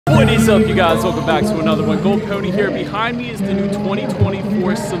What is up, you guys? Welcome back to another one. Gold Pony here. Behind me is the new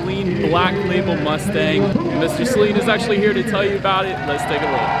 2024 Saleen Black Label Mustang. And Mr. Saleen is actually here to tell you about it. Let's take a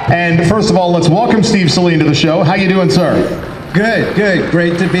look. And first of all, let's welcome Steve Saleen to the show. How you doing, sir? Good, good.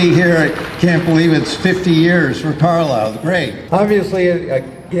 Great to be here. I can't believe it's 50 years for Carlisle. Great. Obviously,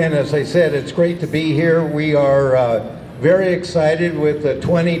 again, as I said, it's great to be here. We are very excited with the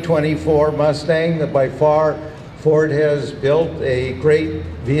 2024 Mustang. That by far, Ford has built a great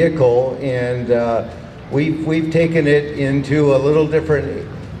vehicle, and we've taken it into a little different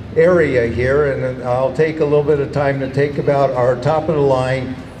area here, and I'll take a little bit of time to take about our top of the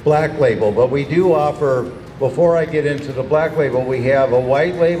line Black Label. But we do offer, before I get into the Black Label, we have a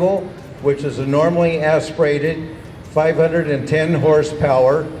white label, which is a normally aspirated 510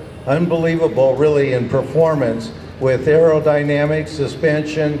 horsepower, unbelievable really in performance, with aerodynamic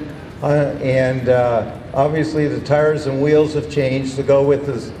suspension, and obviously the tires and wheels have changed to go with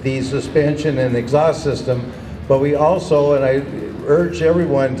the suspension and exhaust system. But we also, and I urge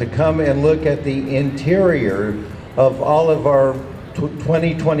everyone to come and look at the interior of all of our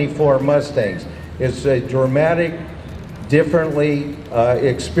 2024 Mustangs. It's a dramatic, differently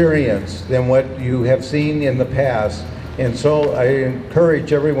experience than what you have seen in the past. And so I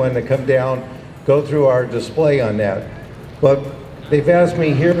encourage everyone to come down, go through our display on that. But they've asked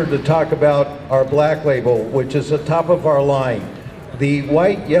me here to talk about our Black Label, which is the top of our line. The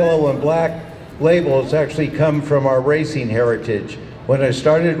white, yellow, and black labels actually come from our racing heritage. When I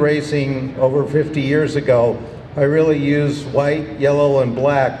started racing over 50 years ago, I really used white, yellow, and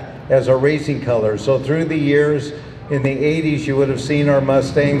black as our racing color. So through the years, in the 80s, you would have seen our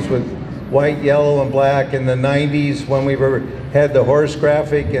Mustangs with white, yellow, and black. In the 90s, when we had the horse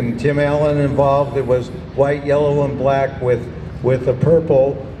graphic and Tim Allen involved, it was white, yellow, and black with the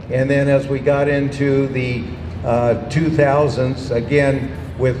purple. And then as we got into the 2000s, again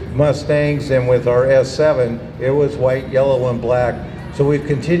with Mustangs and with our S7, it was white, yellow, and black. So we've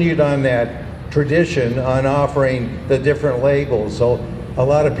continued on that tradition on offering the different labels. So a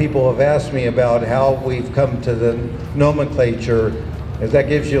lot of people have asked me about how we've come to the nomenclature, and that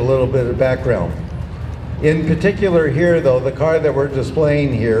gives you a little bit of background. In particular here though, the car that we're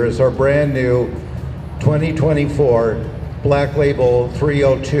displaying here is our brand new 2024 Black Label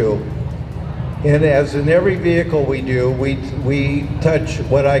 302. And as in every vehicle we do, we touch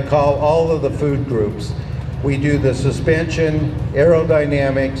what I call all of the food groups. We do the suspension,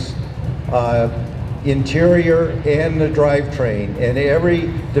 aerodynamics, interior, and the drivetrain.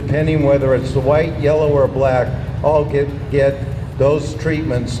 And depending whether it's the white, yellow, or black, all get those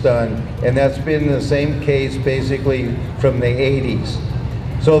treatments done. And that's been the same case basically from the 80s.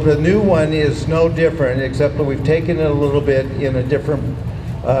 So the new one is no different, except that we've taken it a little bit in a different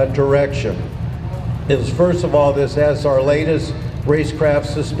direction. First of all, this has our latest racecraft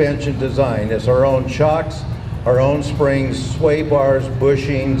suspension design. It's our own shocks, our own springs, sway bars,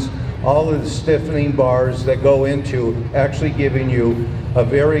 bushings, all of the stiffening bars that go into actually giving you a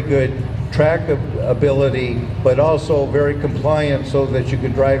very good track ability, but also very compliant so that you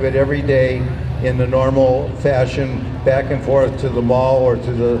can drive it every day in the normal fashion, back and forth to the mall or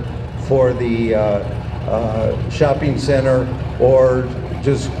for the shopping center, or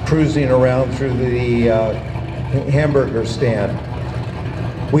just cruising around through the hamburger stand.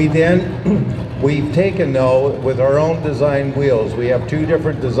 We've taken though with our own design wheels. We have two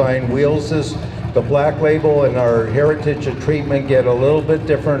different design wheels. The Black Label and our Heritage treatment get a little bit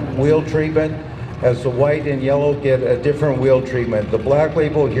different wheel treatment, as the white and yellow get a different wheel treatment. The Black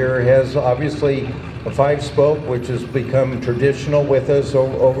Label here has obviously a 5-spoke, which has become traditional with us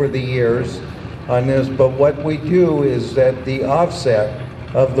over the years on this, but what we do is that the offset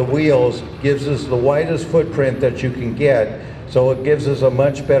of the wheels gives us the widest footprint that you can get, so it gives us a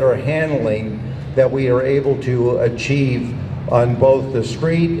much better handling that we are able to achieve on both the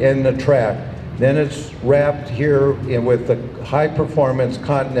street and the track. Then it's wrapped here with the high-performance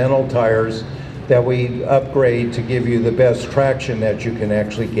Continental tires that we upgrade to give you the best traction that you can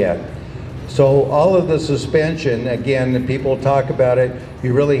actually get. So all of the suspension, again, people talk about it,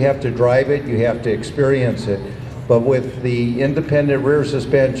 you really have to drive it, you have to experience it. But with the independent rear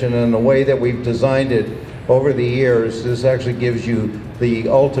suspension and the way that we've designed it over the years, this actually gives you the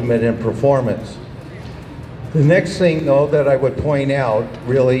ultimate in performance. The next thing though that I would point out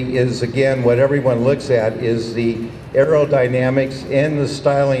really is, again, what everyone looks at is the aerodynamics and the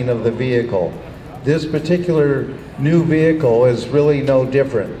styling of the vehicle. This particular new vehicle is really no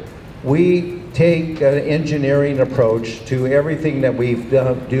different. We take an engineering approach to everything that we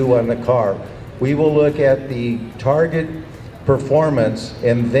do on the car. We will look at the target performance,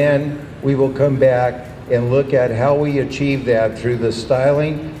 and then we will come back and look at how we achieve that through the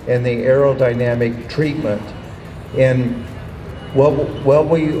styling and the aerodynamic treatment. And what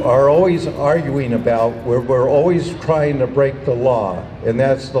we are always arguing about, we're always trying to break the law, and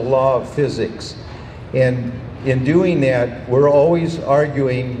that's the law of physics. And in doing that, we're always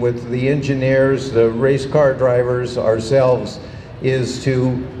arguing with the engineers, the race car drivers, ourselves, is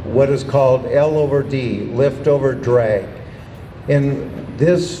to what is called L over D, lift over drag. And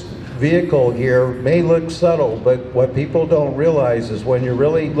this vehicle here may look subtle, but what people don't realize is when you're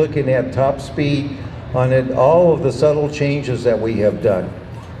really looking at top speed on it, all of the subtle changes that we have done.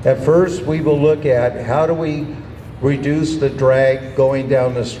 At first, we will look at how do we reduce the drag going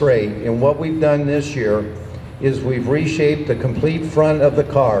down the straight. And what we've done this year is we've reshaped the complete front of the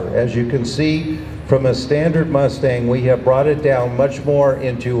car. As you can see from a standard Mustang, we have brought it down much more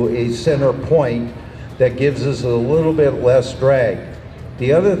into a center point that gives us a little bit less drag.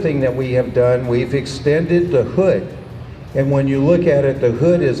 The other thing that we have done, we've extended the hood. And when you look at it, the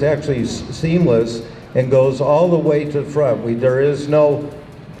hood is actually seamless and goes all the way to the front. There is no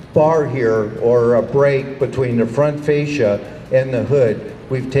bar here or a break between the front fascia and the hood.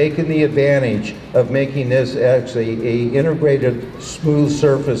 We've taken the advantage of making this actually an integrated smooth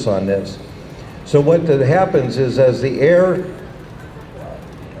surface on this. So what happens is as the air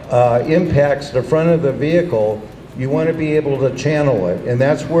impacts the front of the vehicle, you want to be able to channel it. And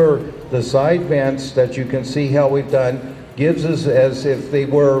that's where the side vents that you can see how we've done gives us as if they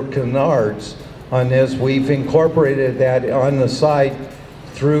were canards on this. We've incorporated that on the side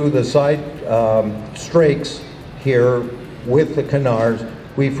through the side strakes here with the canards.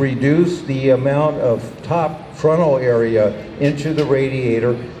 We've reduced the amount of top frontal area into the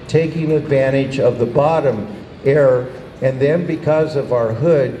radiator, taking advantage of the bottom air, and then because of our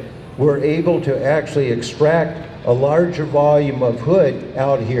hood, we're able to actually extract a larger volume of hood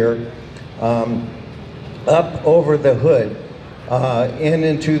out here up over the hood and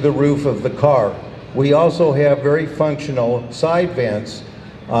into the roof of the car. We also have very functional side vents,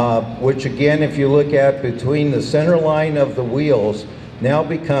 which again, if you look at between the center line of the wheels, now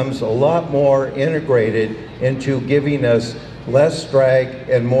becomes a lot more integrated into giving us less drag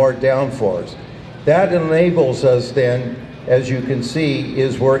and more downforce. That enables us then, as you can see,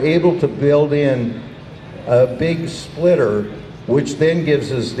 is we're able to build in a big splitter, which then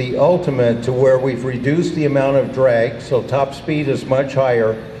gives us the ultimate to where we've reduced the amount of drag, so top speed is much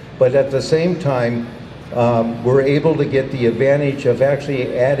higher, but at the same time, we're able to get the advantage of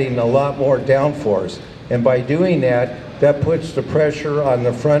actually adding a lot more downforce. And by doing that, that puts the pressure on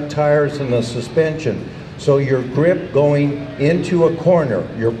the front tires and the suspension. So your grip going into a corner,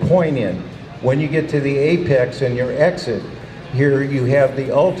 your point in, when you get to the apex and your exit, here you have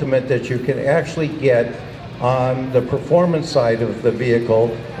the ultimate that you can actually get on the performance side of the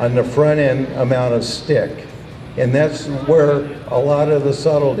vehicle on the front end amount of stick. And that's where a lot of the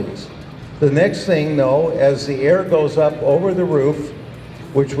subtleties. The next thing though, as the air goes up over the roof,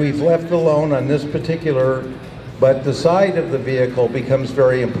 which we've left alone on this particular, but the side of the vehicle becomes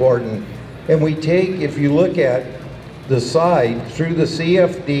very important. And we take, if you look at the side through the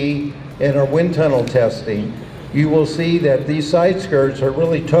CFD and our wind tunnel testing, you will see that these side skirts are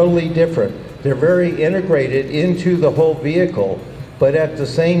really totally different. They're very integrated into the whole vehicle, but at the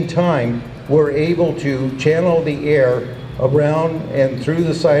same time, we're able to channel the air around and through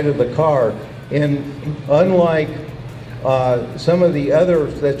the side of the car. And unlike some of the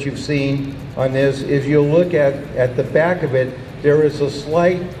others that you've seen on this, if you look at the back of it, there is a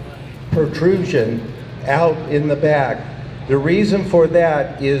slight protrusion out in the back. The reason for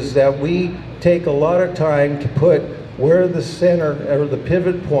that is that we take a lot of time to put where the center or the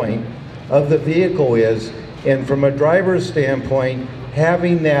pivot point of the vehicle is, and from a driver's standpoint,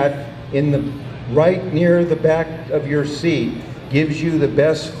 having that in the right near the back of your seat gives you the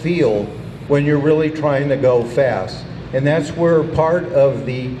best feel when you're really trying to go fast. And that's where part of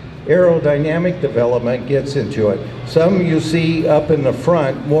the aerodynamic development gets into it. Some you see up in the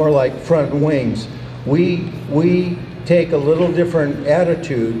front, more like front wings. We take a little different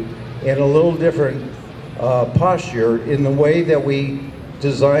attitude and a little different posture in the way that we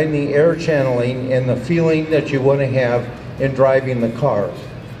design the air channeling and the feeling that you want to have in driving the car.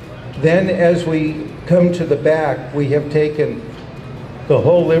 Then as we come to the back, we have taken the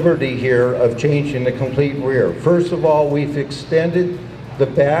whole liberty here of changing the complete rear. First of all, we've extended the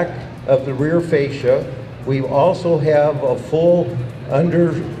back of the rear fascia. We also have a full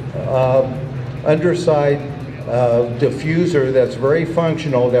underside diffuser that's very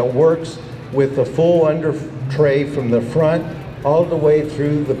functional, that works with the full under tray from the front all the way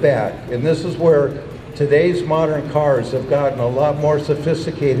through the back. And this is where today's modern cars have gotten a lot more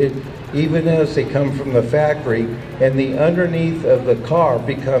sophisticated even as they come from the factory, and the underneath of the car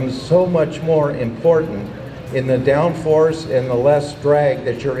becomes so much more important in the downforce and the less drag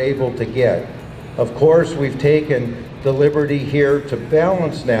that you're able to get. Of course, we've taken the liberty here to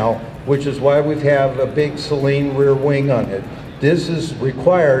balance now, which is why we have a big Saleen rear wing on it. This is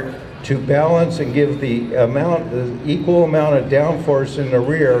required to balance and give the equal amount of downforce in the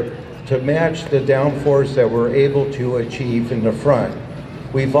rear to match the downforce that we're able to achieve in the front.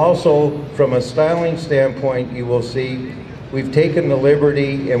 We've also, from a styling standpoint, you will see, we've taken the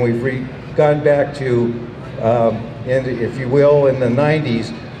liberty and we've gone back to, if you will, in the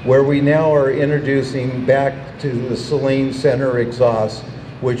 90s, where we now are introducing back to the Saleen center exhaust,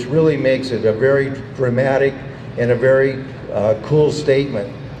 which really makes it a very dramatic and a very cool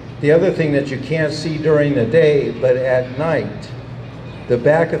statement. The other thing that you can't see during the day, but at night, the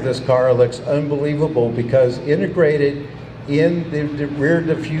back of this car looks unbelievable because integrated in the rear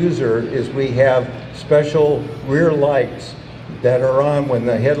diffuser is we have special rear lights that are on when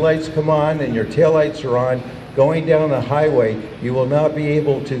the headlights come on and your taillights are on. Going down the highway, you will not be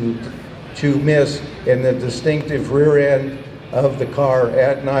able to miss in the distinctive rear end of the car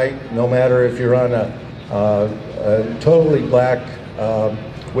at night, no matter if you're on a totally black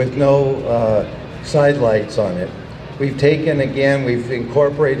with no side lights on it. We've taken, again, we've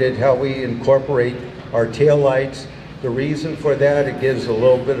incorporated how we incorporate our tail lights. The reason for that, it gives a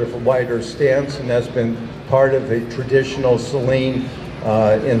little bit of a wider stance, and that's been part of a traditional Saleen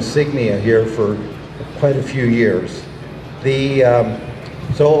insignia here for quite a few years.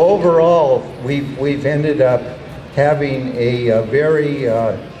 So overall, we've ended up having a very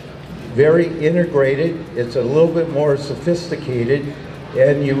integrated. It's a little bit more sophisticated,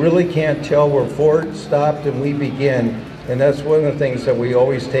 and you really can't tell where Ford stopped and we begin, and that's one of the things that we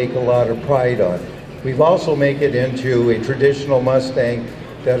always take a lot of pride on. We've also made it into a traditional Mustang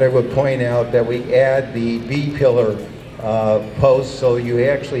that I would point out that we add the B-pillar post, so you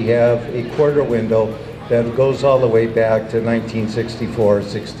actually have a quarter window that goes all the way back to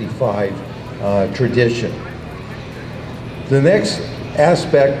 1964-65 tradition. The next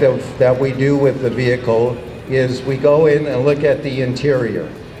aspect that we do with the vehicle is we go in and look at the interior.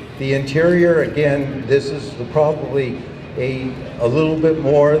 The interior, again, this is probably a little bit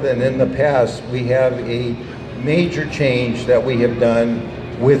more than in the past. We have a major change that we have done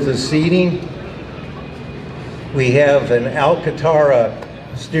with the seating. We have an Alcantara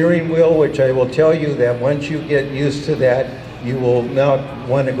steering wheel, which I will tell you that once you get used to that, you will not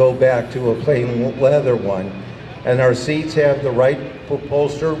want to go back to a plain leather one. And our seats have the right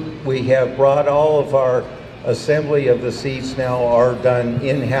upholster. We have brought all of our assembly of the seats now are done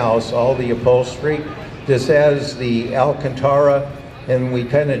in-house, all the upholstery. This has the Alcantara, and we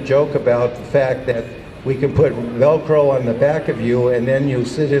kind of joke about the fact that we can put Velcro on the back of you and then you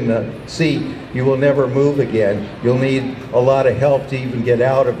sit in the seat, you will never move again. You'll need a lot of help to even get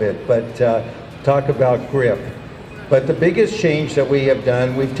out of it, but talk about grip. But the biggest change that we have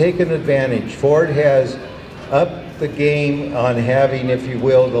done, we've taken advantage. Ford has upped the game on having, if you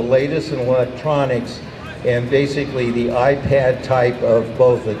will, the latest in electronics and basically the iPad type of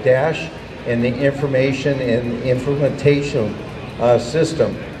both the dash and the information and implementation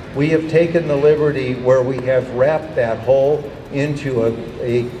system. We have taken the liberty where we have wrapped that whole into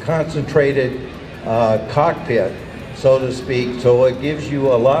a concentrated cockpit, so to speak. So it gives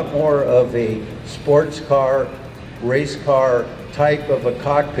you a lot more of a sports car, race car type of a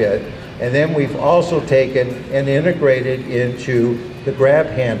cockpit. And then we've also taken and integrated into the grab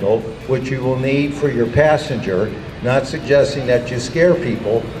handle, which you will need for your passenger, not suggesting that you scare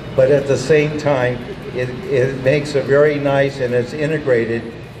people, but at the same time, it makes it very nice and it's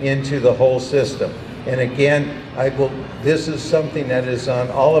integrated into the whole system. And again, this is something that is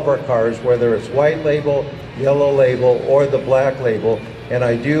on all of our cars, whether it's white label, yellow label, or the black label. And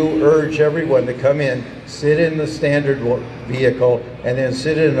I do urge everyone to come in, sit in the standard vehicle, and then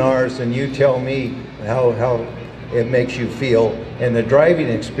sit in ours, and you tell me how it makes you feel. And the driving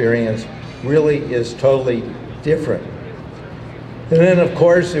experience really is totally different. And then, of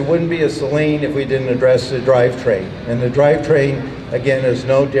course, it wouldn't be a Saleen if we didn't address the drivetrain. And the drivetrain, again, is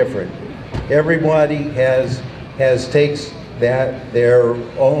no different. Everybody takes their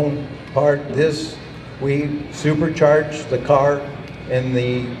own part. We supercharge the car, and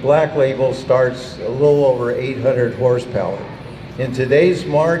the black label starts a little over 800 horsepower. In today's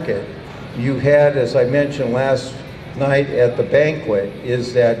market, you had, as I mentioned last night at the banquet,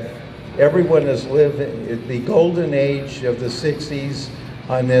 is that everyone has lived the golden age of the 60s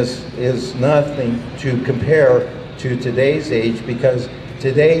on this is nothing to compare to today's age, because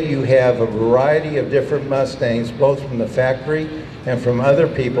today you have a variety of different Mustangs, both from the factory and from other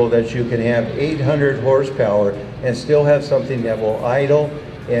people that you can have 800 horsepower and still have something that will idle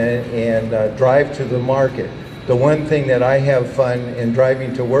and drive to the market. The one thing that I have fun in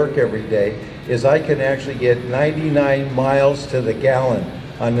driving to work every day is I can actually get 99 miles to the gallon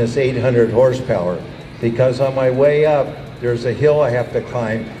on this 800 horsepower, because on my way up there's a hill I have to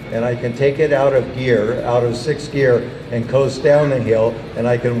climb, and I can take it out of gear, out of 6th gear, and coast down the hill, and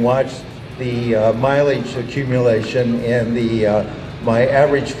I can watch the mileage accumulation and my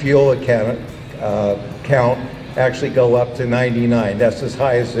average fuel count actually go up to 99. That's as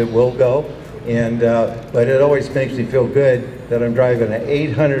high as it will go, and but it always makes me feel good that I'm driving an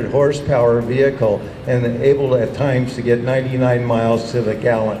 800 horsepower vehicle and able at times to get 99 miles to the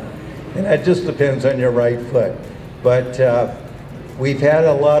gallon. And that just depends on your right foot. But we've had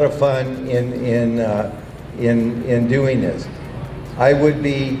a lot of fun in doing this. I would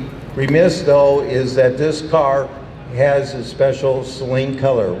be remiss, though, is that this car has a special Saleen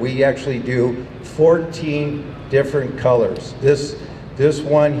color. We actually do 14 different colors. This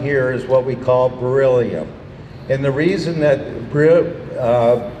one here is what we call beryllium. And the reason that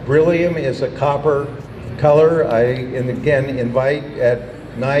beryllium is a copper color, and again, invite at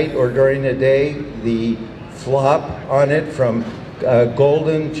night or during the day, the flop on it from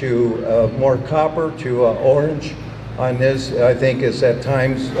golden to more copper to orange on this, I think, is at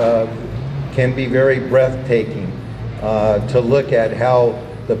times can be very breathtaking to look at how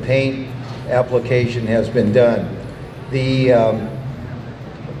the paint application has been done.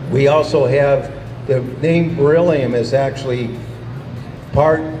 We also have the name beryllium is actually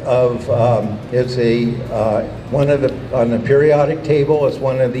part of it's one of the on the periodic table. It's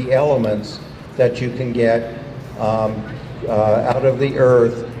one of the elements that you can get out of the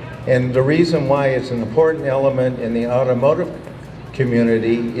earth, and the reason why it's an important element in the automotive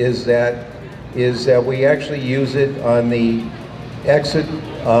community is that we actually use it on the exit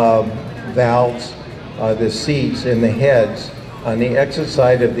valves, the seats and the heads on the exit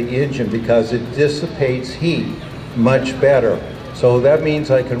side of the engine, because it dissipates heat much better. So that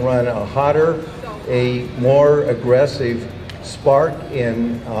means I can run a hotter, a more aggressive spark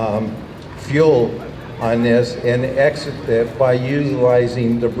in fuel on this and exit it by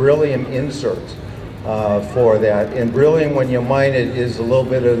utilizing the beryllium inserts for that. And beryllium, when you mine it, is a little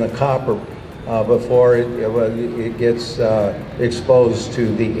bit in the copper before it gets exposed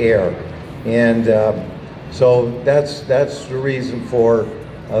to the air. And so that's the reason for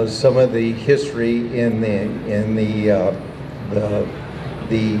some of the history in the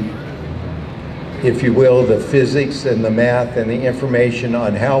if you will, the physics and the math and the information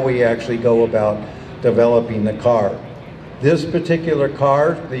on how we actually go about developing the car. This particular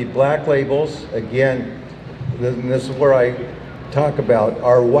car, the Black Labels, again, this is where I talk about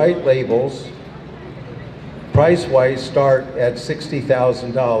our white labels, price-wise start at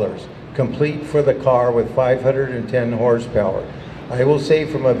 $60,000, complete for the car with 510 horsepower. I will say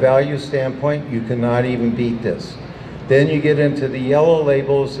from a value standpoint, you cannot even beat this. Then you get into the yellow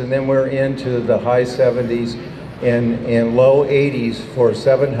labels, and then we're into the high 70s and low 80s for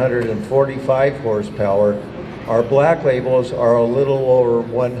 745 horsepower. Our black labels are a little over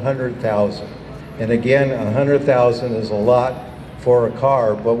 100,000. And again, 100,000 is a lot for a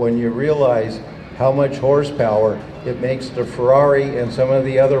car, but when you realize how much horsepower it makes the Ferrari and some of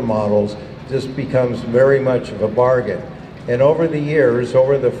the other models, this becomes very much of a bargain. And over the years,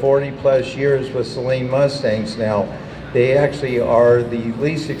 over the 40 plus years with Saleen Mustangs now, they actually are the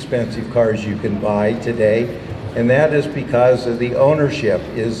least expensive cars you can buy today. And that is because of the ownership.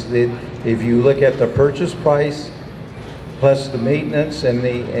 Is that if you look at the purchase price, plus the maintenance and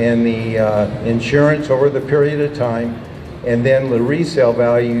the insurance over the period of time, and then the resale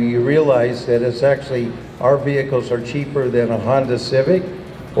value, you realize that it's actually, our vehicles are cheaper than a Honda Civic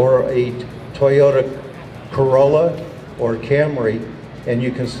or a Toyota Corolla or Camry, and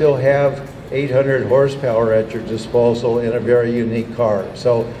you can still have 800 horsepower at your disposal in a very unique car.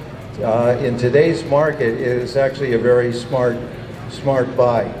 So in today's market, it is actually a very smart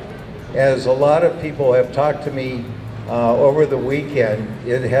buy. As a lot of people have talked to me over the weekend,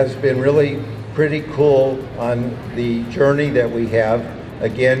 it has been really pretty cool on the journey that we have,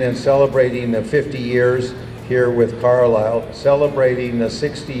 again, in celebrating the 50 years here with Carlisle, celebrating the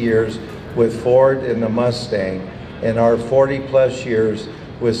 60 years with Ford and the Mustang, and our 40 plus years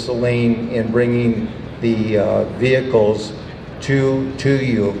with Saleen in bringing the vehicles to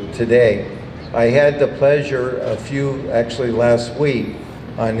you today. I had the pleasure actually last week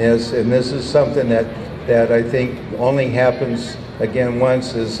on this, and this is something that I think only happens again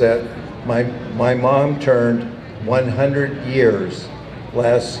once, is that my mom turned 100 years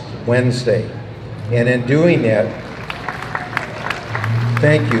last Wednesday. And in doing that,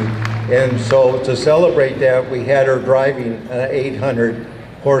 Thank you. And so to celebrate that, we had her driving an 800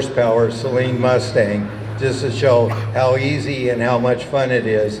 horsepower Saleen Mustang, just to show how easy and how much fun it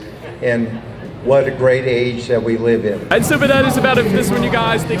is, and what a great age that we live in. And so that is about it for this one, you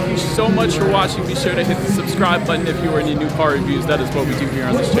guys. Thank you so much for watching. Be sure to hit the subscribe button if you are any new car reviews. That is what we do here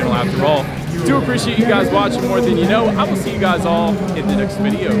on this channel after all. Do appreciate you guys watching more than you know. I will see you guys all in the next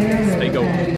video. Stay gold.